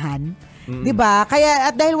pinagkaabalahan. 'Di ba?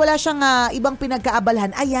 Kaya at dahil wala siyang ibang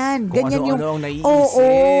pinagkaabalahan, ayan, kung ganyan yung ano-ano ang naiisip.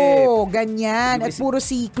 Oo, ganyan. At puro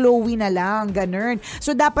si Chloe na lang, ganun.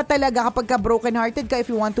 So dapat talaga kapag ka broken hearted ka, if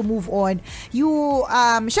you want to move on, you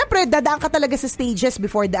syempre dadaan ka talaga sa stages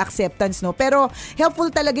before the acceptance, no? Pero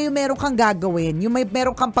helpful talaga yung meron kang gagawin, yung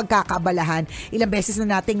meron kang pagkakaabalahan. Ilang beses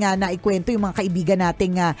na nating naikwento yung mga kaibigan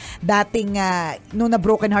nating dating nung na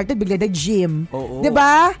broken hearted bigla nag-gym. 'Di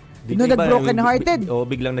ba? Noong nag-broken hearted.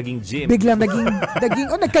 Biglang naging gym. Biglang naging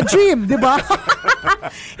nagka-gym, 'di ba?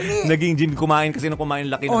 Naging gym, kumain kasi nung kumain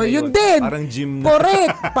laki na yun din. Parang gym na.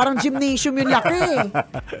 Correct. Parang gymnasium yung laki.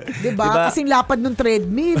 'Di ba? Kasing lapad ng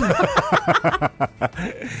treadmill.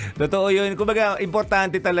 Totoo yun. Kumbaga,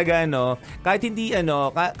 importante talaga, kahit hindi,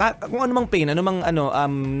 kung anumang pain, anumang,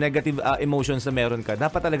 negative emotions na meron ka,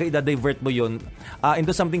 dapat talaga i-divert mo yun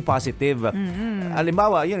into something positive.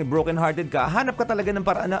 Halimbawa, yun, broken-hearted ka, hanap ka talaga ng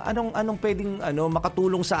paraan na anong pwedeng,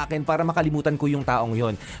 makatulong sa akin para makalimutan ko yung taong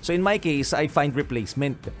yun. So, in my case, I find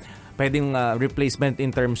replacement. Pwedeng replacement in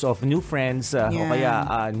terms of new friends o kaya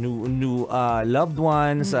new loved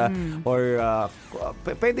ones or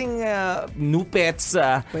pwedeng new pets.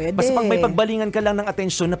 Basta pag may pagbalingan ka lang ng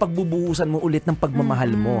atensyon na pagbubuhusan mo ulit ng pagmamahal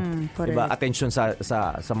mo. Diba? Attention sa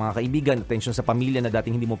mga kaibigan, attention sa pamilya na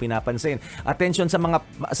dating hindi mo pinapansin, attention sa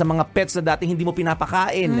mga pets na dating hindi mo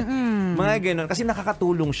pinapakain. Mga ganun. Kasi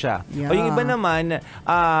nakakatulong siya. O yung iba naman,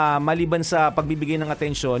 maliban sa pagbibigay ng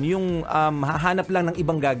atensyon, yung hahanap lang ng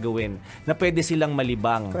ibang gagawin na pwede silang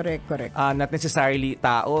malibang. Correct. Not necessarily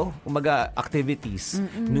tao, umaga activities,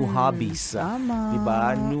 new hobbies.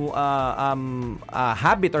 Diba? New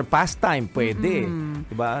habit or pastime, pwede.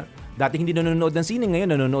 Diba? Dati hindi nanonood ng sine,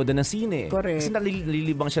 ngayon nanonood na ng sine. Correct. Kasi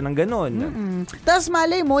nalilibang siya ng ganun. Tapos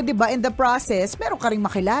malay mo, di ba, in the process, meron ka rin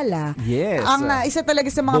makilala. Yes. Ang isa talaga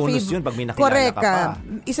sa mga bonus yun pag may nakilala correct, ka pa.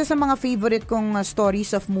 Isa sa mga favorite kong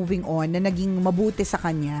stories of moving on na naging mabuti sa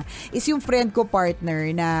kanya is yung friend ko partner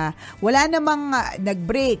na wala namang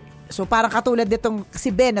nag-break. So parang katulad ditong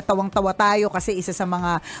si Ben, natawang-tawa tayo kasi isa sa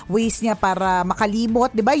mga ways niya para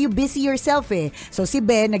makalimot, 'di ba? You busy yourself eh. So si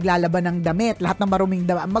Ben naglalaba ng damit, lahat ng maruming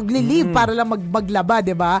damit, magli-leave para lang maglaba,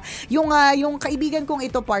 'di ba? Yung kaibigan kong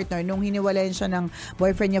ito partner nung hiniwalayan siya ng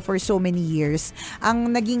boyfriend niya for so many years, ang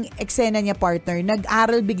naging eksena niya partner,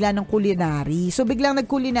 nag-aral bigla ng culinary. So biglang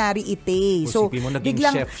nag-culinary ite. So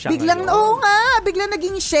biglang biglang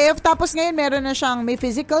naging chef, tapos ngayon meron na siyang may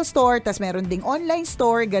physical store, tapos meron ding online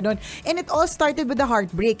store, ganun. And it all started with a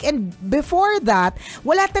heartbreak. And before that,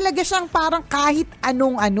 wala talaga siyang parang kahit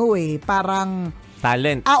anong parang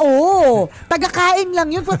talent. Oo. Taga-kain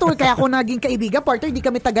lang yun. Kaya ako naging kaibigan, partner, hindi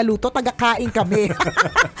kami taga-luto, taga-kain kami.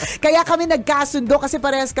 Kaya kami nagkasundo kasi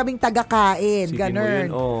parehas kaming taga-kain.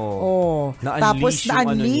 Ganun. Tapos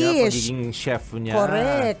na-unleash. Pagiging chef niya.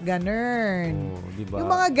 Correct. Ganun. Diba?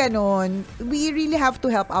 Yung mga ganun, we really have to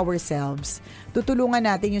help ourselves. Tutulungan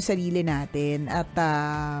natin yung sarili natin at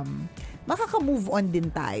makaka-move on din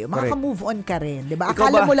tayo. Makaka-move on ka rin. Diba?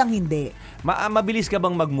 Akala mo lang hindi. Mabilis ka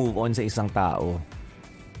bang mag-move on sa isang tao?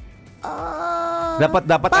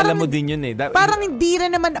 Dapat alam mo din yun eh. Parang hindi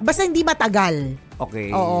rin naman, basta hindi matagal.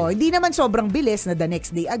 Okay. Oo, hindi naman sobrang bilis na the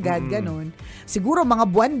next day agad, ganun. Siguro mga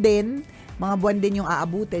buwan din yung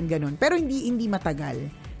aabutin, ganun. Pero hindi matagal.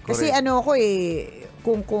 Kasi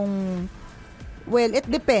well, it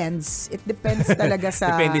depends. It depends talaga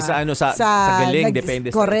sa depende sa galing, depende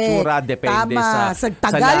sa itsura, depende sa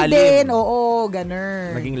tagal lalim. Din. Oo,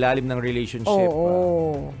 ganun. Naging lalim ng relationship.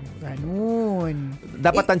 Oo, ganun.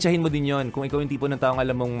 Dapat tansyahin mo din 'yon. Kung ikaw yung tipo ng taong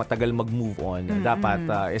alam mong matagal mag-move on, dapat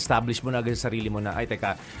establish mo na agad sa sarili mo na ay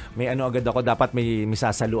teka, may agad ako, dapat may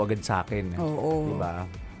sasalo agad sa akin. Oo. Diba?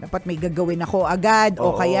 Dapat may gagawin ako agad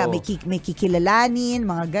o kaya may kikilalanin,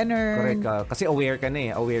 mga ganun. Correct. Kasi aware ka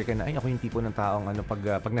na ay ako yung tipo ng taong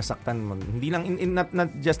pag nasaktan mo, hindi lang not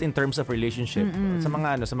just in terms of relationship, sa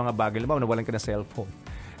mga bagay, ba nawalan ka ng cellphone.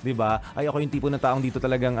 'Di ba? Ay ako yung tipo ng taong dito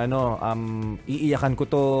talagang iiyakan ko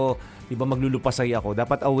to, 'di ba, maglulupasay ako.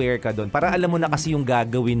 Dapat aware ka doon para alam mo na kasi yung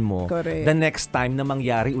gagawin mo. Correct. The next time na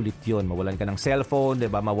mangyari ulit 'yon. Mawalan ka ng cellphone, 'di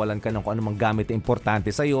ba? Mawalan ka ng kung anong gamit na importante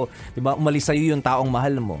sa iyo, 'di ba? Umalis sa iyo yung taong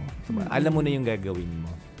mahal mo. Diba? Alam mo na yung gagawin mo.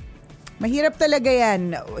 Mahirap talaga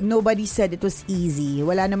yan. Nobody said it was easy.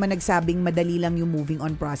 Wala naman nagsabing madali lang yung moving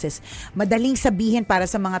on process. Madaling sabihin para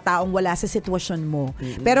sa mga taong wala sa sitwasyon mo.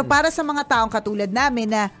 Pero para sa mga taong katulad namin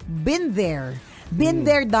na been there, Been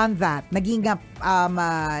there, done that. Naging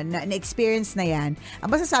na-experience na yan. Ang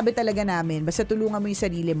masasabi talaga namin, basta tulungan mo yung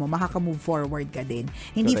sarili mo, makaka-move forward ka din.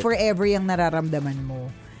 Hindi forever yung nararamdaman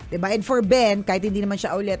mo. Diba? And for Ben, kahit hindi naman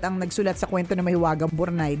siya ulit ang nagsulat sa kwento na Mahiwagang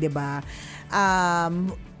Burnay, diba?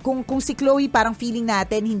 Kung si Chloe, parang feeling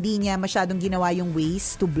natin, hindi niya masyadong ginawa yung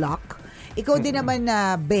ways to block. Ikaw din naman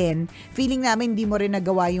na Ben, feeling namin hindi mo rin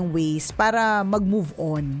nagawa yung ways para mag-move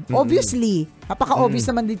on. Obviously, napaka-obvious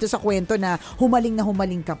naman dito sa kwento na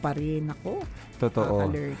humaling ka pa rin. Ako, totoo.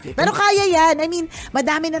 Pero kaya yan. I mean,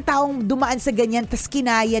 madami ng taong dumaan sa ganyan tas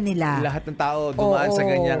kinaya nila. Lahat ng tao dumaan sa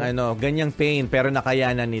ganyang pain pero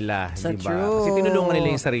nakayanan nila, di ba? Kasi tinulungan nila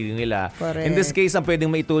yung sarili nila. Correct. In this case, ang pwedeng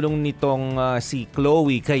maitulong nitong si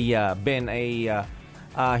Chloe kay Ben ay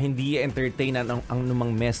hindi entertain ang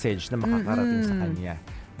anumang message na makakarating sa kanya,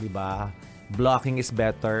 'di ba? Blocking is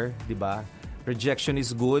better, 'di ba? Rejection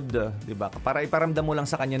is good, 'di ba? Para iparamdam mo lang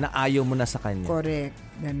sa kanya na ayaw mo na sa kanya. Correct.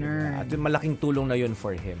 Ganun. At malaking tulong na 'yun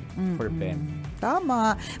for him, for Ben.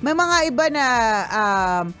 Tama. May mga iba na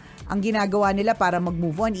ang ginagawa nila para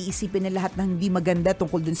mag-move on, iisipin na lahat ng hindi maganda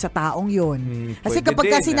tungkol dun sa taong yon. Kasi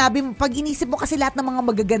kapag sinabi mo, pag inisip mo kasi lahat ng mga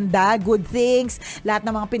magaganda, good things, lahat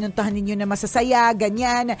ng mga pinuntahan ninyo na masasaya,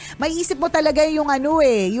 ganyan, may isip mo talaga yung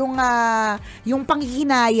yung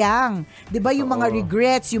panghihinayang, 'di ba? Yung mga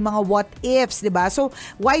regrets, yung mga what ifs, 'di ba? So,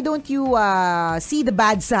 why don't you see the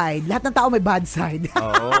bad side? Lahat ng tao may bad side.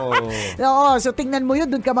 Oo, so tingnan mo yun,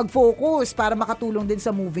 doon ka mag-focus para makatulong din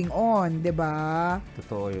sa moving on, 'di ba?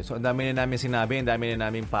 Totoo yun. So, ang dami na namin sinabi, ang dami na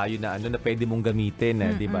namin payo na na pwede mong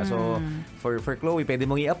gamitin, di ba? So, for Chloe, pwede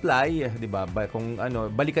mong i-apply, di ba? Kung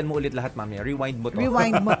balikan mo ulit lahat, mamaya. Rewind mo to.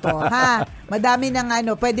 Rewind mo to, ha? Madami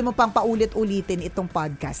ng pwede mo pang paulit-ulitin itong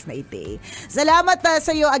podcast na ito. Salamat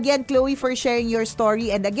sa iyo again, Chloe, for sharing your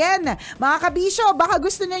story. And again, mga kabisyo, baka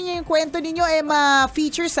gusto niyo yung kwento ninyo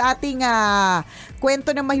ma-feature sa ating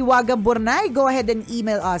kwento ng Mahiwagang Burnay. Go ahead and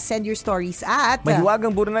email us. Send your stories at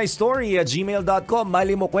mahiwagangburnaystory@gmail.com.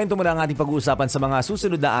 Mali mo, kwento mo na ang ating pag-uusapan sa mga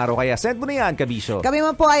susunod na araw. Kaya send mo na yan, kabisyo. Kami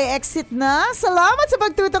man po ay exit na. Salamat sa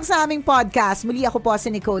pagtutok sa aming podcast. Muli ako po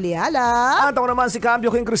si Nicole Yala. At ako naman si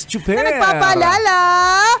Cambio King Chris Chuper. Na nagpapaalala.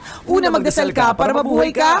 Una, magdasal ka para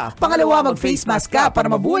mabuhay ka. Pangalawa, mag-face mask ka para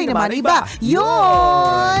mabuhay naman iba.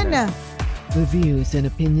 Yun! The views and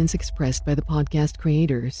opinions expressed by the podcast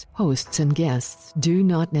creators, hosts, and guests do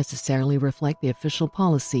not necessarily reflect the official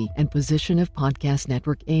policy and position of Podcast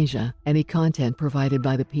Network Asia. Any content provided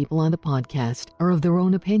by the people on the podcast are of their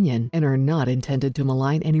own opinion and are not intended to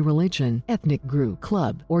malign any religion, ethnic group,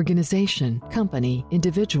 club, organization, company,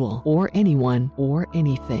 individual, or anyone or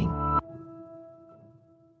anything.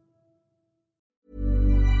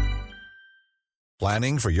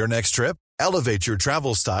 Planning for your next trip? Elevate your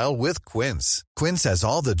travel style with Quince. Quince has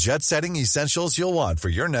all the jet-setting essentials you'll want for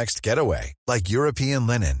your next getaway, like European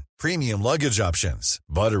linen, premium luggage options,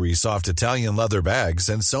 buttery soft Italian leather bags,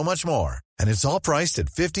 and so much more. And it's all priced at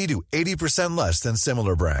 50 to 80% less than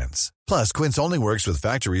similar brands. Plus, Quince only works with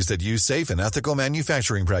factories that use safe and ethical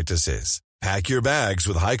manufacturing practices. Pack your bags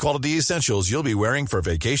with high-quality essentials you'll be wearing for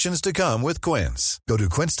vacations to come with Quince. Go to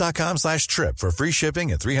quince.com/trip for free shipping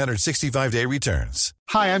and 365-day returns.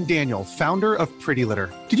 Hi, I'm Daniel, founder of Pretty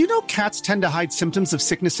Litter. Did you know cats tend to hide symptoms of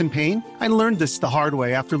sickness and pain? I learned this the hard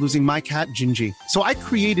way after losing my cat, Gingy. So I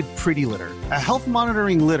created Pretty Litter, a health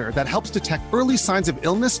monitoring litter that helps detect early signs of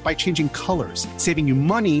illness by changing colors, saving you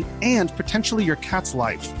money and potentially your cat's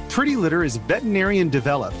life. Pretty Litter is veterinarian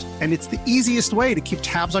developed, and it's the easiest way to keep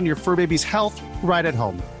tabs on your fur baby's health right at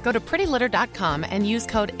home. Go to prettylitter.com and use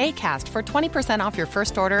code ACAST for 20% off your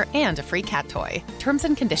first order and a free cat toy. Terms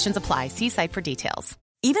and conditions apply. See site for details.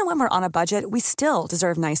 Even when we're on a budget, we still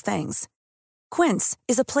deserve nice things. Quince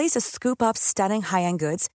is a place to scoop up stunning high-end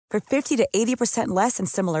goods for 50 to 80% less than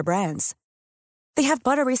similar brands. They have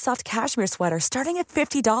buttery soft cashmere sweaters starting at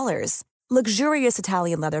 $50, luxurious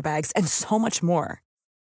Italian leather bags, and so much more.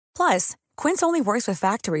 Plus, Quince only works with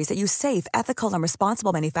factories that use safe, ethical, and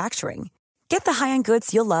responsible manufacturing. Get the high-end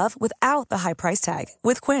goods you'll love without the high price tag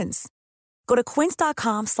with Quince. Go to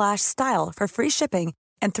quince.com/style for free shipping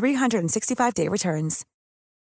and 365-day returns.